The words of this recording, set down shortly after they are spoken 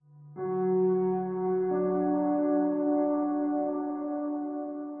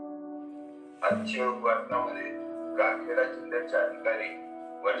आजच्या वार्तामध्ये गारखेडा जिल्ह्याच्या अधिकारी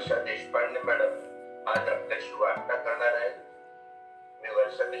वर्षा देशपांडे मॅडम आज आपल्याशी वार्ता करणार आहेत. मी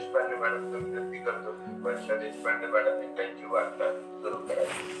वर्षा देशपांडे मॅडम विनंती करतो. वर्षा देशपांडे मॅडम त्यांची वार्ता सुरू करावी.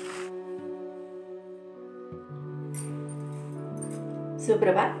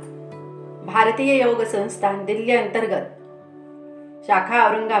 सुप्रभात. भारतीय योग संस्थान दिल्ली अंतर्गत शाखा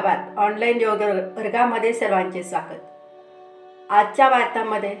औरंगाबाद ऑनलाईन योग वर्गामध्ये सर्वांचे स्वागत. आजच्या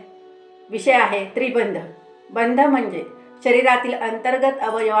वार्तामध्ये विषय आहे त्रिबंध. बंध म्हणजे शरीरातील अंतर्गत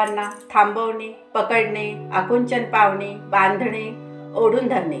अवयवांना थांबवणे, पकडणे, आकुंचन पावणे, बांधणे, ओढून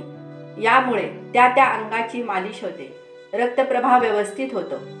धरणे. यामुळे त्या अंगाची मालिश होते, रक्तप्रवाह व्यवस्थित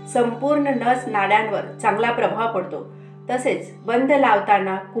होतो, संपूर्ण नस नाड्यांवर चांगला प्रभाव पडतो. तसेच बंध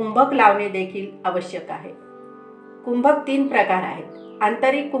लावताना कुंभक लावणे देखील आवश्यक आहे. कुंभक 3 प्रकार आहेत.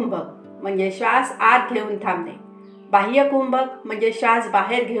 आंतरिक कुंभक म्हणजे श्वास आत घेऊन थांबणे. बाह्य कुंभक म्हणजे श्वास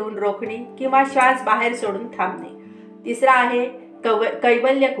बाहेर घेऊन रोखणे किंवा श्वास बाहेर सोडून थांबणे. तिसरा आहे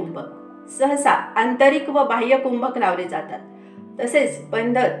कैवल्य कुंभक. सहसा आंतरिक व बाह्य कुंभक लावले जातात. तसेच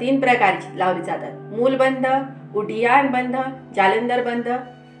बंध 3 प्रकारचे लावले जातात. मूलबंध, उड्डीयान बंध, जालंधर बंध.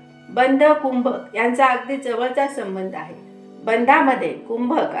 बंध कुंभक यांचा अगदी जवळचा संबंध आहे. बंधामध्ये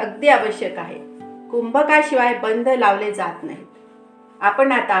कुंभक अगदी आवश्यक आहे. कुंभकाशिवाय बंध लावले जात नाहीत.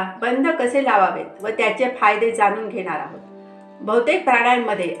 आपण आता बंध कसे लावावेत व त्याचे फायदे जाणून घेणार आहोत. बहुतेक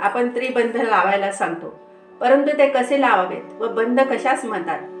प्राण्यांमध्ये आपण त्रिबंध लावायला सांगतो, परंतु ते कसे लावावेत व बंध कशास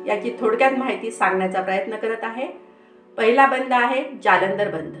म्हणतात याची थोडक्यात माहिती सांगण्याचा प्रयत्न करत आहे. पहिला बंध आहे जालंधर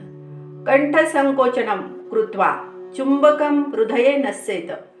बंध. कंठ संकोचनम कृत्वा चुंबकम हृदये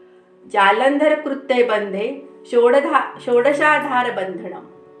नस्येत जालंधर कृत्ये बंधे षोडशाधार बंधनम.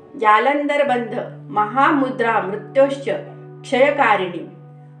 जालंधर बंध महामुद्रा मृत्योश्च क्षयकारिणी.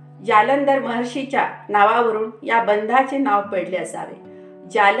 जालंधर महर्षीच्या नावावरून या बंधाचे नाव पडले असावे.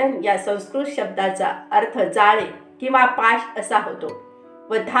 जालन या संस्कृत शब्दाचा अर्थ जाळे किंवा पाश असा होतो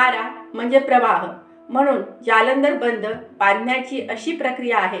व धारा म्हणजे प्रवाह. म्हणून जालंधर बंध बांधण्याची अशी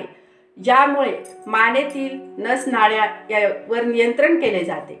प्रक्रिया आहे ज्यामुळे मानेतील नस नाड्यावर नियंत्रण केले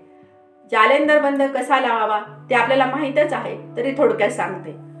जाते. जालंधर बंध कसा लावावा ते आपल्याला माहीतच आहे, तरी थोडक्यात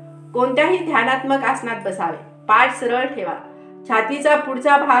सांगते. कोणत्याही ध्यानात्मक आसनात बसावे. पाठ सरळ ठेवा. छातीचा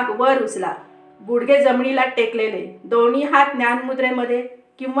पुढचा भाग वर उचला. गुडघे जमिनीला टेकलेले. दोन्ही हात ज्ञानमुद्रेमध्ये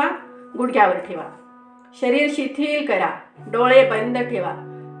किंवा गुडघ्यावर ठेवा. शरीर शिथिल करा. डोळे बंद ठेवा.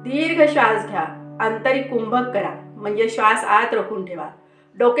 दीर्घ श्वास घ्या. आंतरिक कुंभक करा म्हणजे श्वास आत रोखून ठेवा.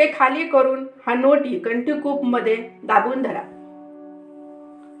 डोके खाली करून हनोटी कंठकूपमध्ये दाबून धरा.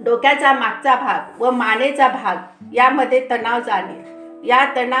 डोक्याचा मागचा भाग व मानेचा भाग यामध्ये तणाव जाणे. या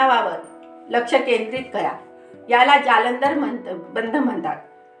तणावावर लक्ष केंद्रित करा. याला जालंधर बंध म्हणतात.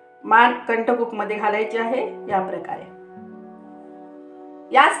 मान कंठकूपमध्ये घालायची आहे या प्रकारे.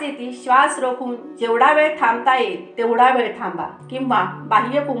 या स्थितीत श्वास रोखून जेवढा वेळ थांबता येईल तेवढा वेळ थांबा किंवा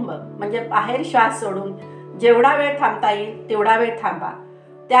बाह्य कुंभक म्हणजे बाहेर श्वास सोडून जेवढा वेळ थांबता येईल तेवढा वेळ थांबा.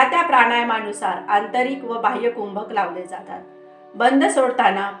 त्या प्राणायामानुसार आंतरिक व बाह्य कुंभक लावले जातात. बंध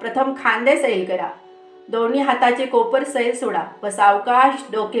सोडताना प्रथम खांदे सैल करा. दोन्ही हाताचे कोपर सैल सोडा व सावकाश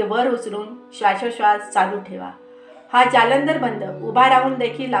डोके वर उचलून श्वासोश्वास चालू ठेवा. हा जालंधर बंध उभा राहून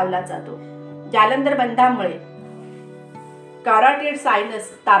देखील लावला जातो. जालंधर बंधामुळे कॅरोटिड सायनस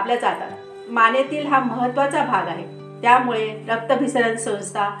दाबल्या जातात. मानेतील हा महत्त्वाचा भाग आहे. त्यामुळे रक्तभिसरण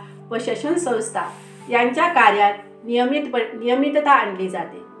संस्था व श्वसन संस्था यांच्या कार्यात नियमितता आणली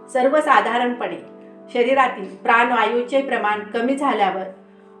जाते. सर्वसाधारणपणे शरीरातील प्राणवायूचे प्रमाण कमी झाल्यावर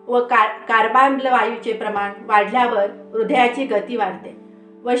व कार्बाम्ल वायूचे प्रमाण वाढल्यावर हृदयाची गती वाढते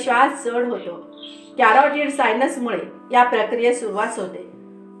व श्वास जड होतो. कॅरोटिड सायनसमुळे या प्रक्रियेस सुरुवात होते.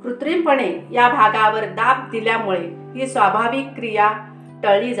 कृत्रिमपणे या भागावर दाब दिल्यामुळे ही स्वाभाविक क्रिया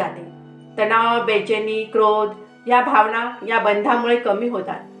टळली जाते. तणाव, बेचैनी, क्रोध या भावना या बंधामुळे कमी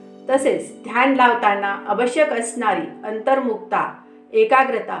होतात. तसेच ध्यान लावताना आवश्यक असणारी अंतर्मुखता,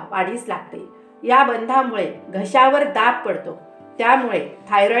 एकाग्रता वाढीस लागते. या बंधामुळे घशावर दाब पडतो. त्यामुळे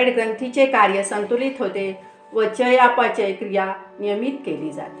थायरॉइड ग्रंथीचे कार्य संतुलित होते व चय अपचय क्रिया नियमित केली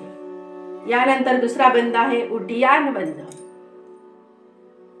जाते. यानंतर दुसरा बंध आहे उड्डीयान बंध.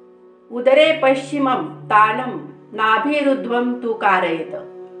 उदरे पश्चिमम तानम नाभिरुध्वम तु कारयेत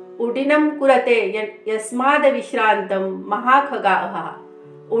उड्डीनं कुरते यस्माद विश्रांतम महाखगाः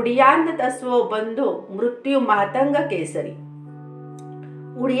उड्डीयान तस्वो बंधो मृत्यू मातंग केसरी.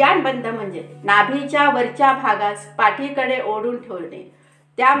 उड्डीयान बंध म्हणजे नाभीच्या वरच्या भागास पाठीकडे ओढून ठेवणे.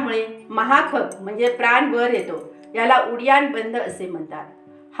 त्यामुळे महाखग म्हणजे प्राण वर येतो. याला उड्डीयान बंध असे म्हणतात.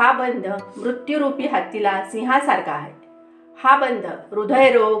 हा बंध मृत्यूरूपी हत्तीला सिंहासारखा आहे. हा बंध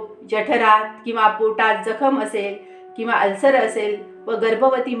हृदयरोग, जठरात किंवा पोटात जखम असेल किंवा अल्सर असेल व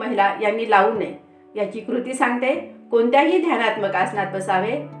गर्भवती महिला यांनी लावू नये. याची कृती सांगते. कोणत्याही ध्यानात्मक आसनात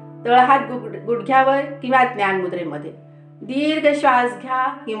बसावे. तळहात गुडघ्यावर किंवा ज्ञानमुद्रेमध्ये. दीर्घ श्वास घ्या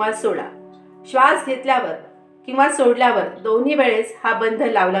किंवा सोडा. श्वास घेतल्यावर किंवा सोडल्यावर दोन्ही वेळेस हा बंध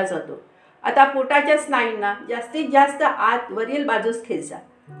लावला जातो. आता पोटाच्या स्नायूंना जास्तीत जास्त आत वरील बाजूस खेचा.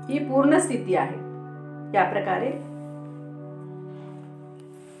 ही पूर्ण स्थिती आहे. या प्रकारे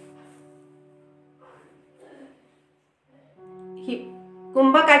ही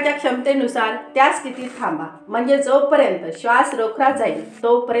कुंभकाच्या क्षमतेनुसार त्या स्थितीत थांबा. म्हणजे जोपर्यंत श्वास रोखला जाईल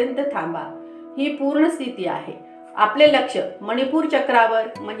तोपर्यंत थांबा. ही पूर्ण स्थिती आहे. आपले लक्ष मणिपूर चक्रावर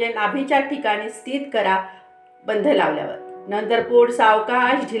म्हणजे नाभीच्या ठिकाणी स्थित करा बंध लावल्यावर. नंतर पोट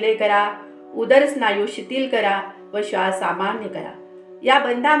सावकाश ढिले करा. उदर स्नायू शिथिल करा व श्वास सामान्य करा. या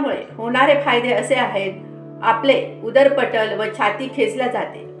बंधामुळे होणारे फायदे असे आहेत. आपले उदरपटल व छाती खेचल्या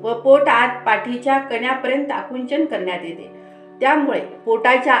जाते व पोट आत पाठीच्या कण्यापर्यंत आकुंचन करण्यात येते. त्यामुळे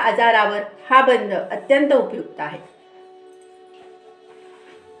पोटाच्या आजारावर हा बंध अत्यंत उपयुक्त आहे.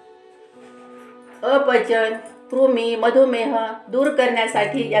 अपचन, कृमी, मधुमेह दूर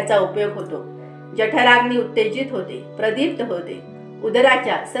करण्यासाठी याचा उपयोग होतो. जठराग्नी उत्तेजित होते, प्रदीप्त होते.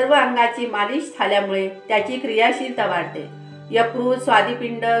 उदराच्या सर्व अंगाची मालिश झाल्यामुळे त्याची क्रियाशीलता वाढते. यकृत,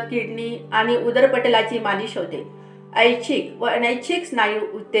 स्वादिपिंड, किडनी आणि उदरपटलाची मालिश होते. ऐच्छिक व अनैच्छिक स्नायू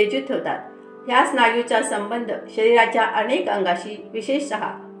उत्तेजित होतात. ह्या स्नायूचा संबंध शरीराच्या अनेक अंगाशी विशेषतः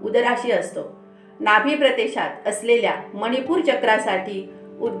उदराशी असतो. नाभी प्रदेशात असलेल्या मणिपूर चक्रासाठी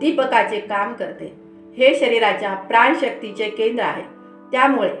उद्दीपकाचे काम करते. हे शरीराच्या प्राणशक्तीचे केंद्र आहे.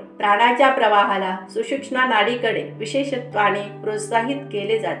 त्यामुळे प्राणाच्या प्रवाहाला सुषुम्ना नाडीकडे विशेषत्वाने प्रोत्साहित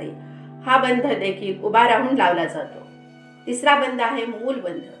केले जाते. हा बंध देखील उभा राहून लावला जातो. तिसरा बंध आहे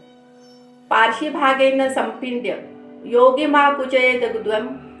मूलबंध. पार्श्वभागेन संपिंड्य योगिमा कुचयेदग्ध्वम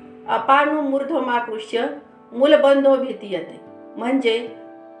अपानु मूर्ध्वमाकृष्य मूलबंधो भीतीयते. म्हणजे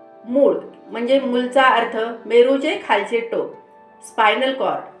मूळ म्हणजे मूलचा अर्थ मेरूचे खालचे टोक, स्पायनल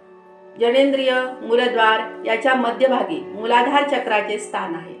कॉर्ड. जनेंद्रिय, मूलद्वार याच्या मध्यभागी मूलाधार चक्राचे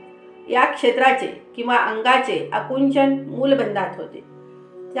स्थान आहे. या क्षेत्राचे किंवा अंगाचे आकुंचन मूलबंधात होते.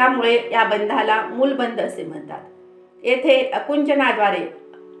 त्यामुळे या बंधाला मूलबंध असे म्हणतात. येथे आकुंचनाद्वारे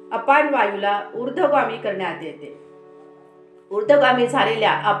अपान वायूला ऊर्ध्वगामी करण्यात येते. ऊर्ध्वगामी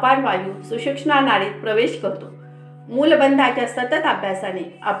झालेल्या अपान वायू सुषुम्ना नाडीत प्रवेश करतो. मूलबंधाच्या सतत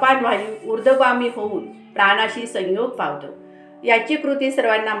अभ्यासाने अपान वायू ऊर्ध्वगामी होऊन प्राणाशी संयोग पावतो. याची कृती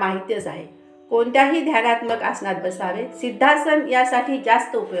सर्वांना माहितीच आहे. कोणत्याही ध्यानात्मक आसनात बसावे. सिद्धासन यासाठी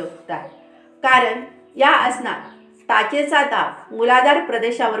जास्त उपयुक्त आहे. कारण या आसनात टाचेचा दाब मूलाधार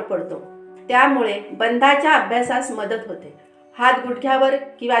प्रदेशावर पडतो. त्यामुळे बंधाच्या अभ्यासास मदत होते. हात गुडघ्यावर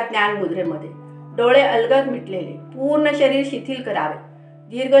किंवा ज्ञानमुद्रेमध्ये. डोळे अलगद मिटलेले. पूर्ण शरीर शिथिल करावे.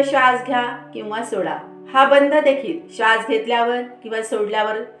 दीर्घ श्वास घ्या किंवा सोडा. हा बंध देखील श्वास घेतल्यावर किंवा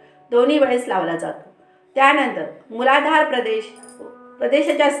सोडल्यावर दोन्ही वेळेस लावला जातो. त्यानंतर मूलाधार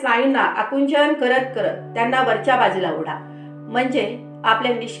प्रदेशाच्या स्नायूंना आकुंचन करत करत त्यांना वरच्या बाजूला ओढा. म्हणजे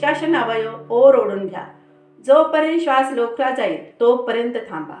आपले निष्कासन अवयव ओर ओढून घ्या. जोपर्यंत श्वास रोखला जाईल तोपर्यंत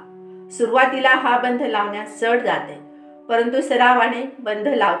थांबा. सुरुवातीला हा बंध लावण्यास जड जाते, परंतु सरावाने बंध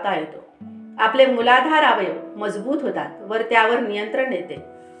लावता येतो. आपले मूलाधार अवयव मजबूत होतात वर त्यावर नियंत्रण येते.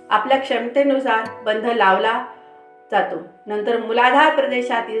 आपल्या क्षमतेनुसार बंध लावला जातो. नंतर मूलाधार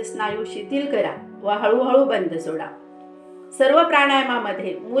प्रदेशातील स्नायू शिथिल करा व हळूहळू बंध सोडा. सर्व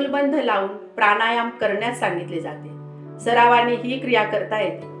प्राणायामामध्ये मूलबंध लावून प्राणायाम करण्यास सांगितले जाते. सरावाने ही क्रिया करता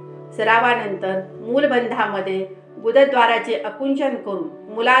येते. सरावानंतर मूलबंधामध्ये गुदद्वाराचे आकुंचन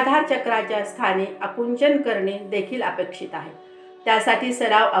करून मूलाधार चक्राच्या स्थानी आकुंचन करणे देखील अपेक्षित आहे. त्यासाठी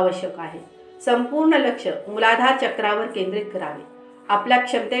सराव आवश्यक आहे. संपूर्ण लक्ष मूलाधार चक्रावर केंद्रित करावे. आपल्या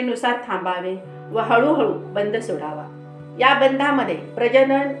क्षमतेनुसार थांबावे व हळूहळू बंध सोडावा. या बंधामध्ये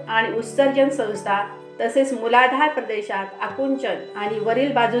प्रजनन आणि उत्सर्जन संस्था तसेच मूलाधार प्रदेशात आकुंचन आणि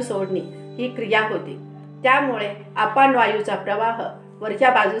वरील बाजू सोडणे ही क्रिया होते. त्यामुळे अपान वायूचा प्रवाह वरच्या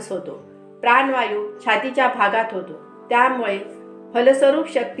बाजूस होतो. प्राणवायू छातीच्या भागात होतो. त्यामुळे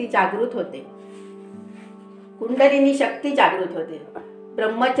फलस्वरूप शक्ती जागृत होते. कुंडलिनी शक्ती जागृत होते.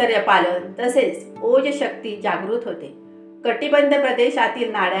 ब्रह्मचर्य पालन तसेच ओज शक्ती जागृत होते. कटिबंध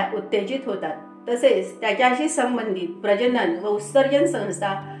प्रदेशातील नाड्या उत्तेजित होतात. तसेच त्याच्याशी संबंधित प्रजनन व उत्सर्जन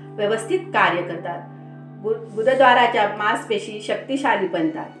संस्था व्यवस्थित कार्य करतात. गुदद्वाराच्या मांसपेशी शक्तिशाली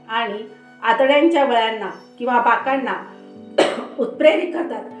बनतात आणि आतड्यांच्या वळ्यांना किंवा बाकांना उत्प्रेरित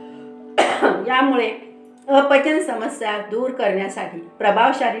करतात. यामुळे अपचन समस्या दूर करण्यासाठी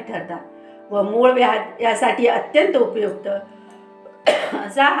प्रभावशाली ठरतात व मूळ व्याध यासाठी अत्यंत उपयुक्त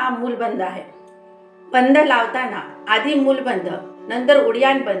असा हा मूलबंध आहे. बंध लावताना आधी मूलबंध, नंतर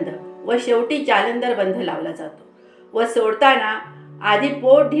उड्डाण बंध व शेवटी जालंधर बंध लावला जातो व सोडताना आधी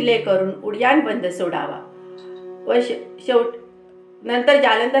पोट ढिले करून उड्याण बंद सोडावा व नंतर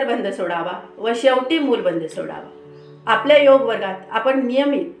जालंधर बंद सोडावा व शेवटी मूल बंद सोडावा। आपल्या योग वर्गात आपण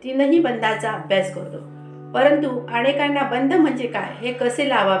नियमित तीनही बंधाचा अभ्यास करतो, परंतु अनेकांना बंध म्हणजे काय, हे कसे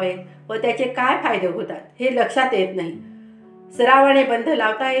लावावे व त्याचे काय फायदे होतात हे लक्षात येत नाही। सरावाने बंध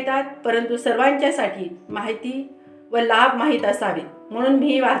लावता येतात, परंतु सर्वांच्यासाठी माहिती व लाभ माहीत असावे म्हणून मी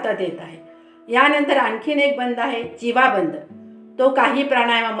ही वार्ता देत आहे। यानंतर आणखीन एक बंध आहे जिव्हाबंध। तो काही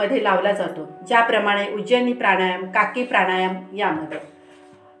प्राणायामामध्ये लावला जातो, ज्याप्रमाणे उज्जैनी प्राणायाम, काकी प्राणायाम यामध्ये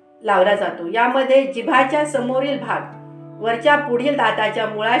लावला जातो। यामध्ये जिव्हाच्या समोरील भाग वरच्या पुढील दाताच्या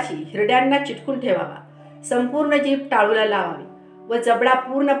मुळाशी हिरड्यांना चिटकून ठेवावा, संपूर्ण जीभ टाळूला लावावी व जबडा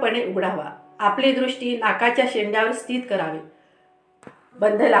पूर्णपणे उघडावा। आपली दृष्टी नाकाच्या शेंड्यावर स्थित करावी।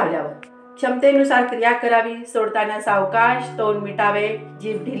 बंध लावल्यावर क्षमतेनुसार क्रिया करावी। सोडताना सावकाश तोंड मिटावे,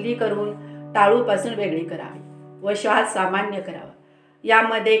 जीभ ढिली करून टाळूपासून वेगळी करावी व श्वास सामान्य करावा।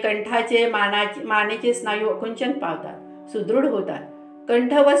 यामध्ये कंठाचे मानेचे स्नायू आकुंचन पावतात, सुदृढ होतात।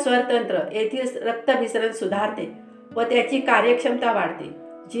 कंठ व स्वरतंत्र येथील रक्तभिसरण सुधारते व त्याची कार्यक्षमता वाढते।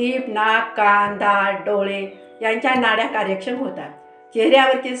 जीभ, नाक, कान, दात, डोळे यांच्या नाड्या कार्यक्षम होतात।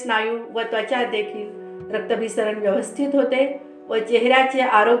 चेहऱ्यावरचे स्नायू व त्वचा देखील रक्तभिसरण व्यवस्थित होते व चेहऱ्याचे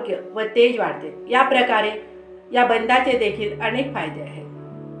आरोग्य व तेज वाढते। या प्रकारे या बंधाचे देखील अनेक फायदे आहेत।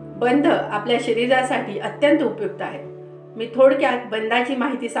 बंध आपल्या शरीरासाठी अत्यंत उपयुक्त आहे। मी थोडक्यात बंधाची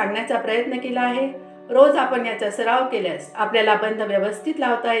माहिती सांगण्याचा प्रयत्न केला आहे। रोज आपण याचा सराव केल्यास आपल्याला बंध व्यवस्थित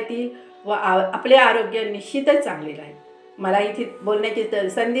लावता येतील व आपले आरोग्य निश्चितच चांगले राहील। मला इथे बोलण्याची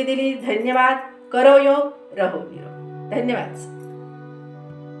संधी दिली, धन्यवाद। करो योग, रहो निरोग। धन्यवाद।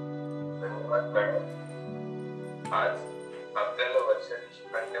 धन्यवाद मॅडम। आज आपल्याला वर्षा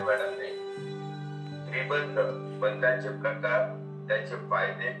देशपांडे मॅडमने त्रिबंध, बंधाचे प्रकार, त्याचे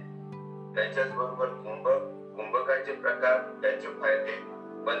फायदे, त्याच्याचबरोबर कुंभकाचे प्रकार, त्याचे फायदे,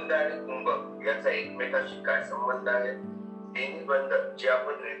 बंध आणि कुंभक याचा एकमेकांशी काय संबंध आहे, तिन्ही बंध जे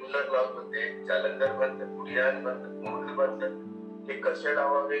आपण रेग्युलर लावतो ते जालंधर बंध, उड्याण बंध, मूल बंध, हे कसे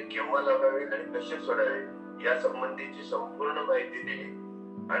लावावे, केव्हा लावावे आणि कसे सोडावे या संबंधीची संपूर्ण माहिती दिली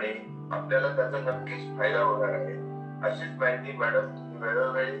आणि आपल्याला त्याचा नक्कीच फायदा होणार आहे। अशीच माहिती मॅडम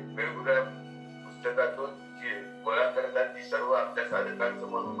वेळोवेळी वेगवेगळ्या पुस्तकातून जी गोळा करतात ती सर्व आपल्या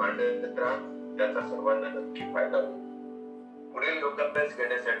साधकांसमोर मांडत राहा, त्याचा सर्वांना नक्की फायदा होईल। पुढील लोकाभ्यास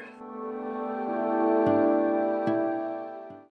घेण्यासाठी